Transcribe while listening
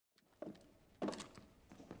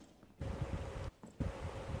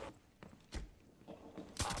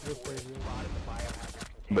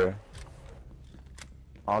Bruh.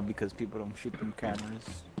 All because people don't shoot them cameras.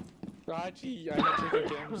 Actually, I'm not taking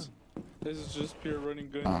cams. This is just pure running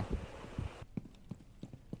gun.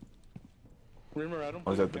 Remember, I don't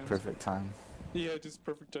play Was at the cams. perfect time. Yeah, just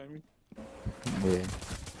perfect timing. Yeah.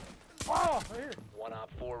 Oh, right here. 1 op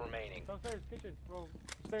 4 remaining. Downstairs, kitchen, bro.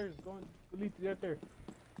 Upstairs, going. Lead right there.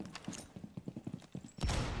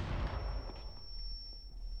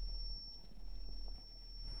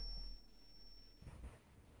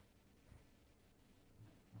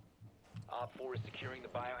 Op 4 is securing the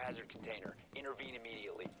biohazard container. Intervene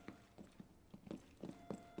immediately.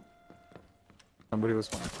 Somebody was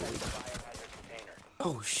one. Biohazard container.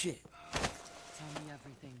 Oh shit. Tell me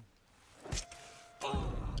everything.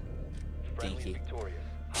 Friendly you. victorious.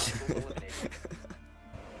 Hostile eliminated.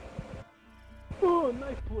 Oh,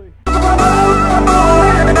 nice play.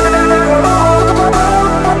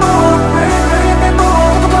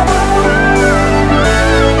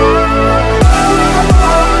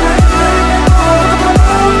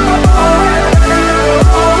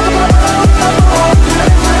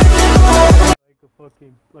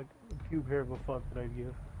 Like a pube hair of a fuck that I'd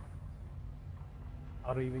give.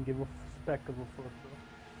 I don't even give a speck of a fuck,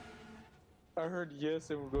 bro. I heard yes,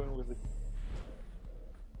 and we're going with it.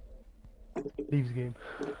 Leaves game.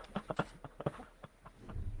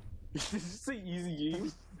 Did you say easy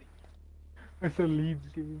game? I said leaves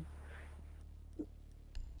game.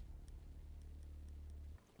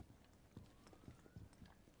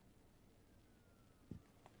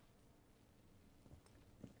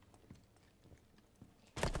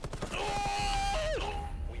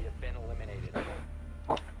 We have been eliminated.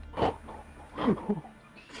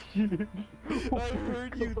 I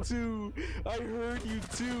heard you too. I heard you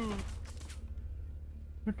too.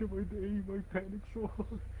 Look at my day, my panic so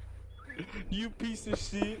hard. You piece of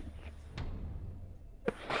shit.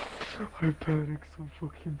 I panic so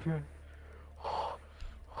fucking bad.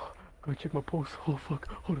 Go check my pulse. Oh fuck,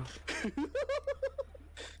 hold on.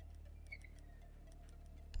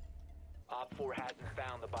 Op 4 hasn't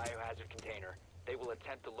found the biohazard container. They will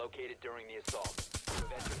attempt to locate it during the assault. You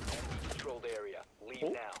have entered an enemy-controlled area.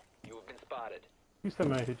 Leave now. You have been spotted. You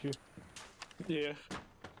said I hit you. Yeah,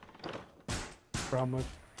 For how much?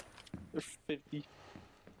 they're 50.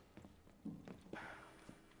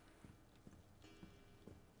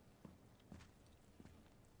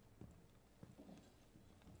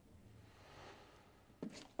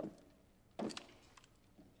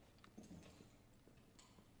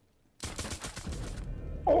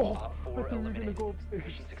 Oh! Op I 4 thought you were gonna eliminated. go upstairs.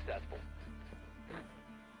 Mission successful.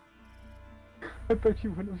 I thought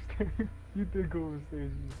you went upstairs. You did go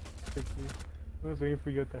upstairs. I was waiting for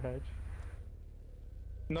you at the hatch.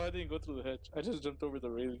 No, I didn't go through the hatch. I just jumped over the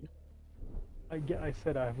railing. I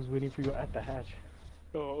said I was waiting for you at the hatch.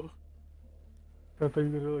 Oh. I thought you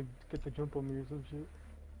were gonna like get the jump on me or some shit.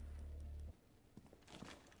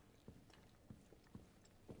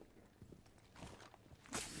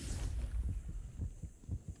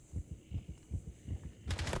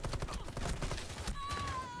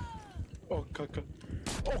 Oh, Kaka.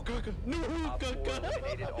 Oh, Kaka. No, Op 4 Kaka.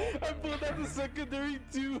 eliminated all I friendly pulled out the secondary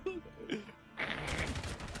too.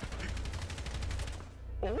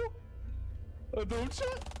 Oh? A don't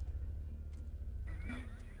shot?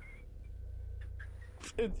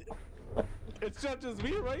 It's not just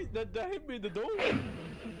me, right? That hit me in the door. 10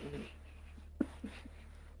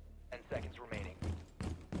 seconds remaining.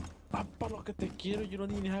 Apalo que te quiero, you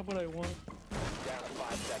don't even have what I want. Down to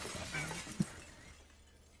 5 seconds.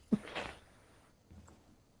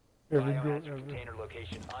 Every day, Biohazard ever. container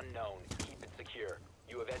location unknown. Keep it secure.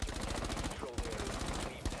 You have entered an enemy-controlled area.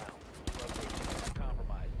 Leave now. Location is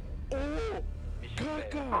compromised. Oh! Mission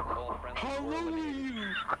failed. Kaka! All friendly How were wrong are eliminated. you?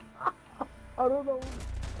 I don't know.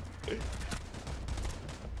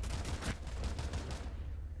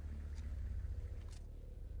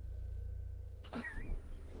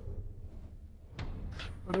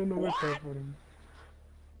 I don't know what's happening.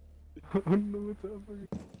 I don't know what's happening.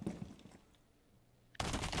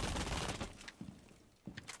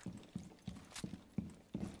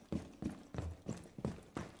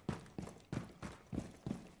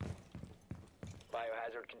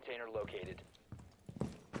 Biohazard container located.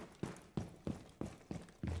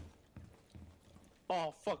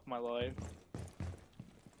 Oh, fuck my life.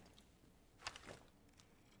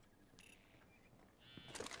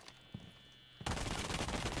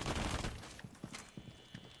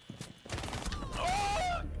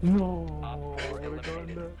 No, Op I 4 would have gotten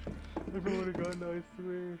eliminated. that. If I would have gotten that, I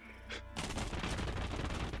swear.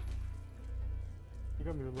 You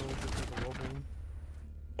got me alone just like a wall balloon.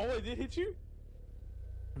 Oh, I did hit you?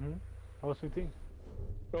 I was 15.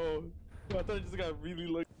 Oh, I thought I just got really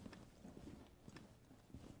lucky.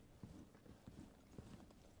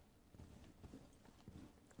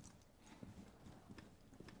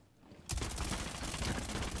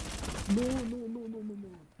 No, no, no, no, no, no.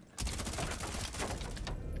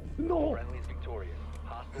 No! Friendly's victorious.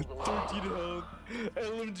 Hostiles 13 eliminated. health.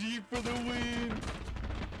 LMG for the win.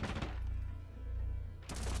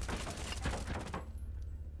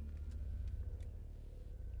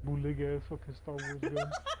 Bootleg ass fucking Star Wars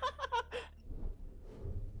gun.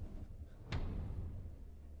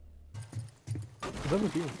 Is that a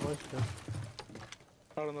being flash gun?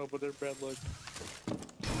 I don't know, but they're bad luck.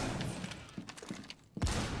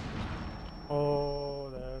 Oh,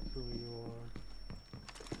 that's who you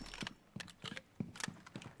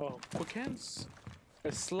are. Oh, quick hands.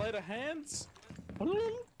 A sleight of hands.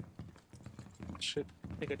 Shit,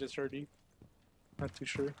 I think I just heard you. Not too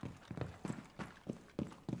sure.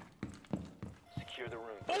 Secure the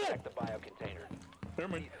room. Oh! Protect the bio container.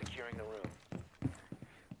 Never mind. Cease securing the room.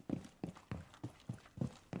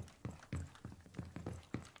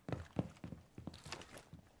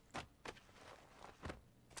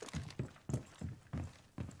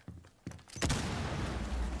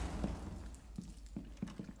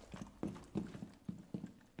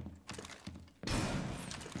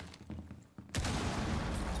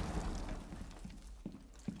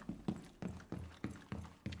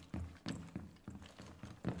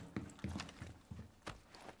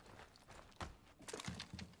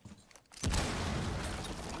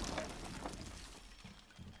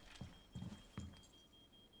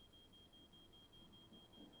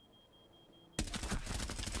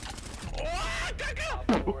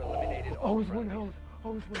 Op 4 eliminated I all was one friendlies. health. I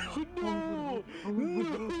was one health. No!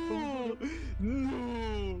 No!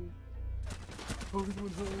 No! I was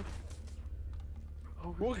one health. I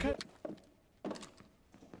was What kind?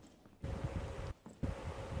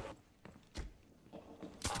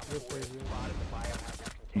 Op You're 4 has crazy. spotted the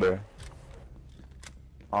biohazard container. Bruh.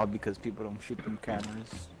 All because people don't shoot them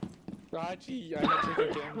cameras. Actually, I'm not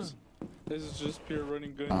taking games. This is just pure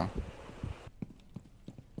running gun. Oh,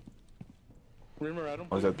 Remember, I don't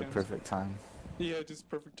was play at the games. perfect time. Yeah, just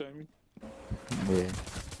perfect timing. Yeah.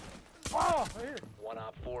 Oh, right here. One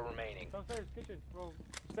Op 4 remaining. Downstairs, kitchen, bro.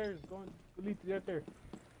 Stairs, going. Delete right there.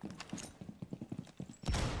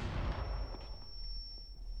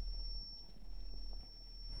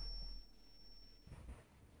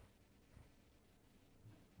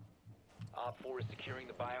 Op 4 is securing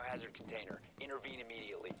the biohazard container. Intervene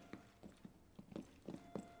immediately.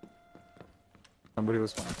 Somebody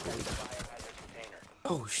was Protect the biohazard container.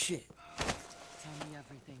 Oh shit. Tell me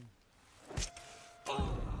everything.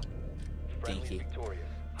 Friendly you. victorious.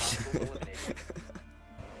 Hostiles eliminated.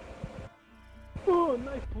 Oh,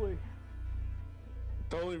 nice play.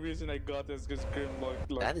 The only reason I got this is because Grim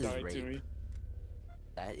That is died to rape. me.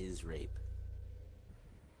 That is rape.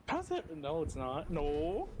 How's that? No, it's not.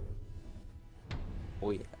 No. Oh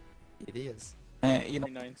yeah, it is. You know,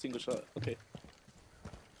 9 single shot. Okay.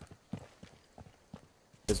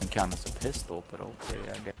 doesn't count as a pistol, but okay,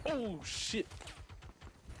 I guess. Oh shit.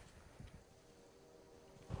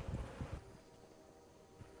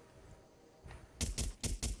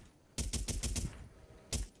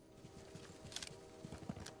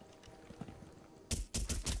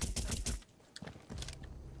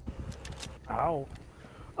 Ow.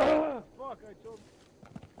 Ah, fuck, I choked.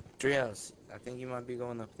 Treehouse, I think you might be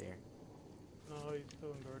going up there. No, he's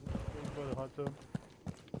still in garden. He's by the hot tub.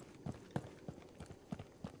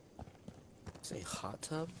 Say hot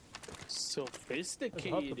tub? There's a hot tub up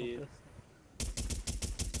Sophisticated.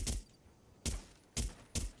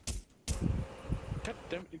 God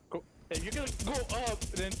damn it, go. If you're gonna go up,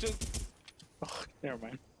 then just. Oh, never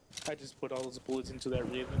mind. I just put all those bullets into that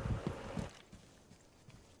Raven.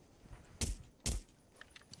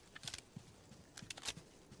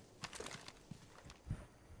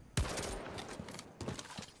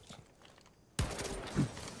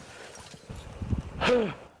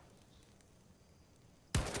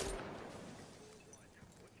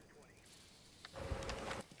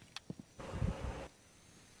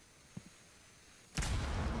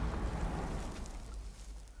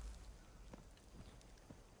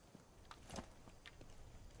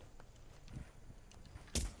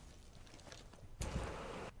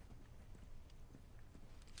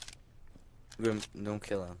 Grim, don't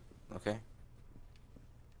kill him, okay?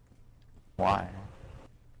 Why?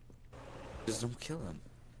 Just don't kill him.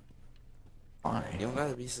 Why? You don't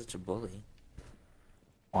gotta be such a bully.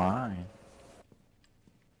 Why?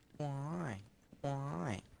 Why?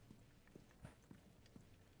 Why?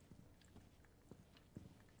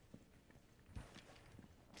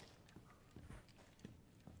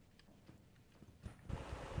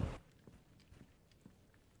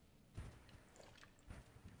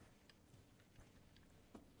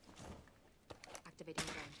 Activating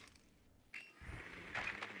drone.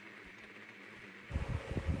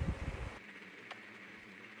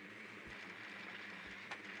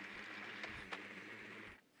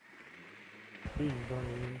 Please don't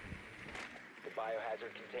even. The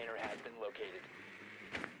biohazard container has been located.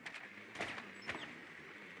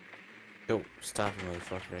 Yo, stop him,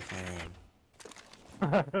 motherfucker. I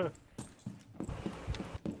can't aim.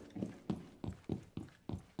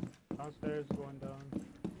 Downstairs going down.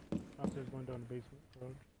 Downstairs going down the basement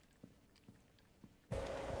road.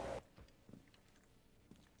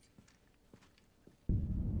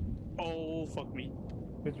 Oh, fuck me.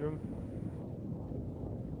 Kids room.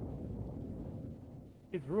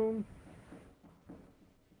 Kids room.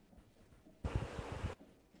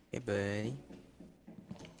 Hey, buddy.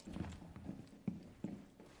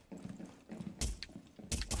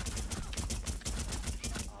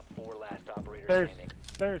 Op 4 last operator Stairs. standing.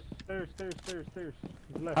 Stairs.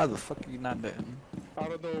 He's left. How the fuck are you not dead? I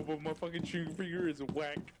don't know, but my fucking trigger finger is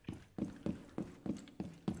whack.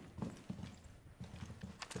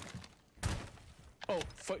 Oh,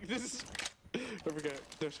 fuck, this is... I forgot.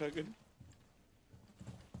 There's shotgun.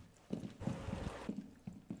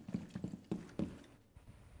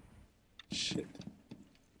 Shit.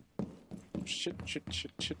 Shit.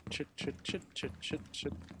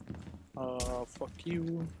 Fuck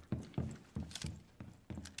you.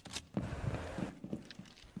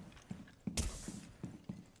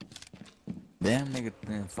 Damn, nigga,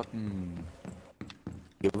 man, fucking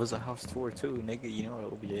give us a house tour too, nigga. You know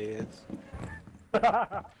what OBJ is.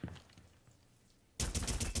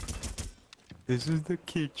 This is the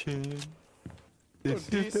kitchen. This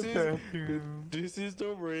is the bathroom. This is the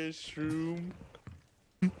restroom.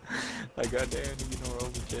 Like, goddamn, you know what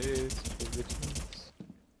OBJ is. For bitches.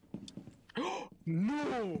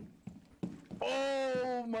 No!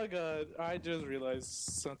 Oh my god, I just realized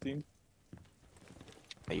something.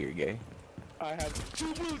 Hey, you're gay. I have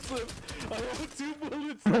 2 bullets left! I have 2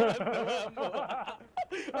 bullets left!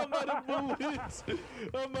 I'm out of bullets!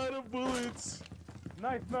 I'm out of bullets!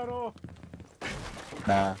 Nice metal.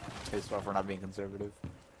 Nah, pissed off for not being conservative.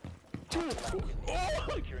 Oh!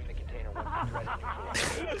 Securing the container once the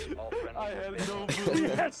threat is neutralized. All friendly I had have no He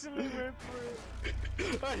bullets! actually went for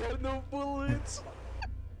it. I had no bullets!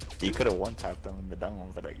 You could have one-tapped them in the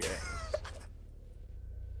dome, but I guess.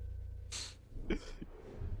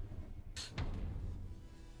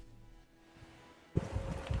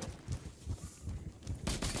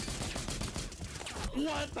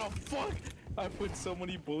 What the fuck? I put so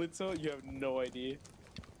many bullets out, you have no idea.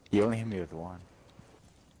 You only hit me with one.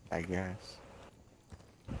 I guess.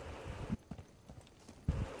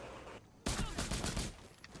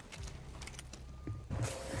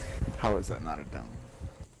 How is that not a dome?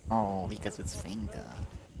 Oh, because it's finger.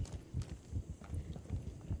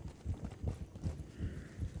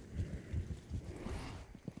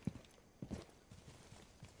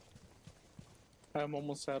 I'm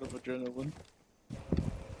almost out of adrenaline.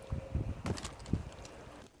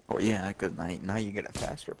 Oh yeah, because now you get it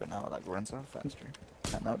faster, but now it like runs out faster.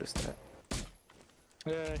 I noticed that.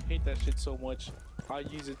 Yeah, I hate that shit so much. I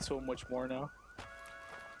use it so much more now.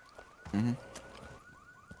 Mm-hmm.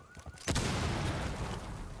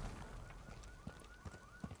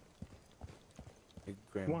 You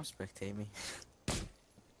Graham, Come on. spectate me.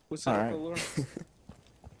 What's up, Alright. Lawrence?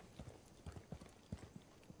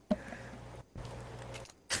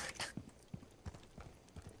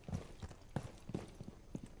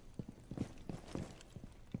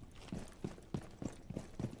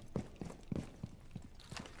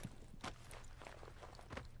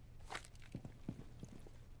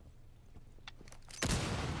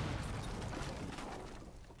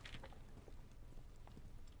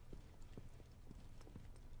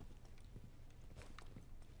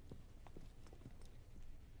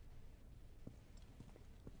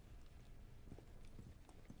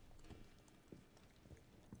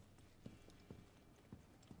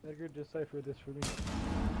 Edgar, decipher this for me.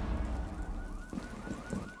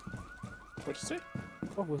 What'd you say?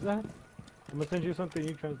 What was that? I'm gonna send you something,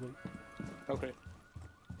 you translate. Okay.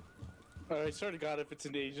 I sort of got if it's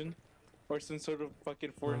in Asian. Or some sort of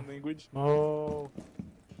fucking foreign language. Oh.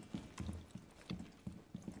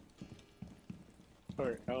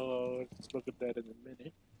 Alright, I'll just look at that in a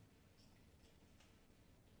minute.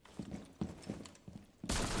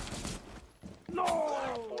 No!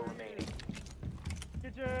 Op 4 remaining.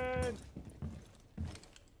 Kitchen!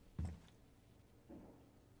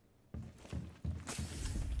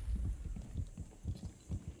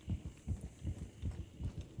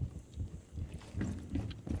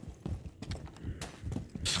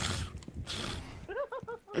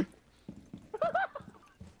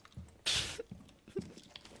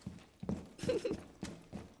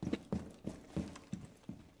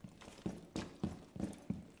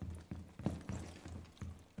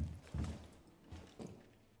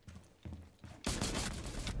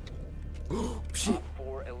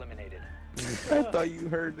 eliminated. I thought you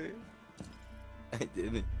heard it. I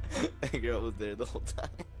didn't. That girl was there the whole time.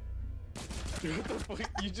 What the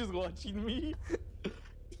fuck? You just watching me?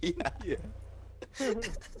 Yeah.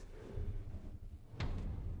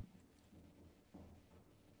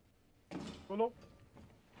 Oh no.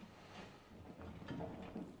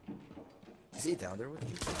 Is he down there with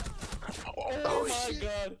you? Oh, my shit.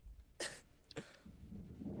 god.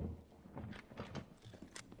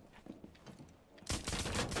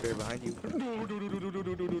 Bear behind you. No.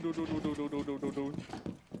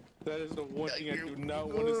 That is the one thing I do not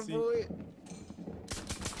want to see. Boy.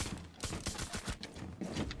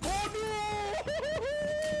 Oh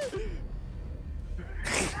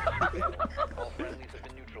All friendlies have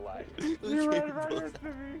been neutralized. You ran right into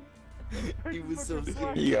me. He was so Fucking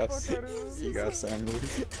scared. You got, fuck out of him. you got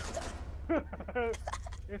sandwich.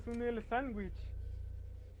 Es un el sándwich.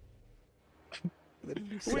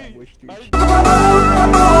 Literally Wait, sandwiched your I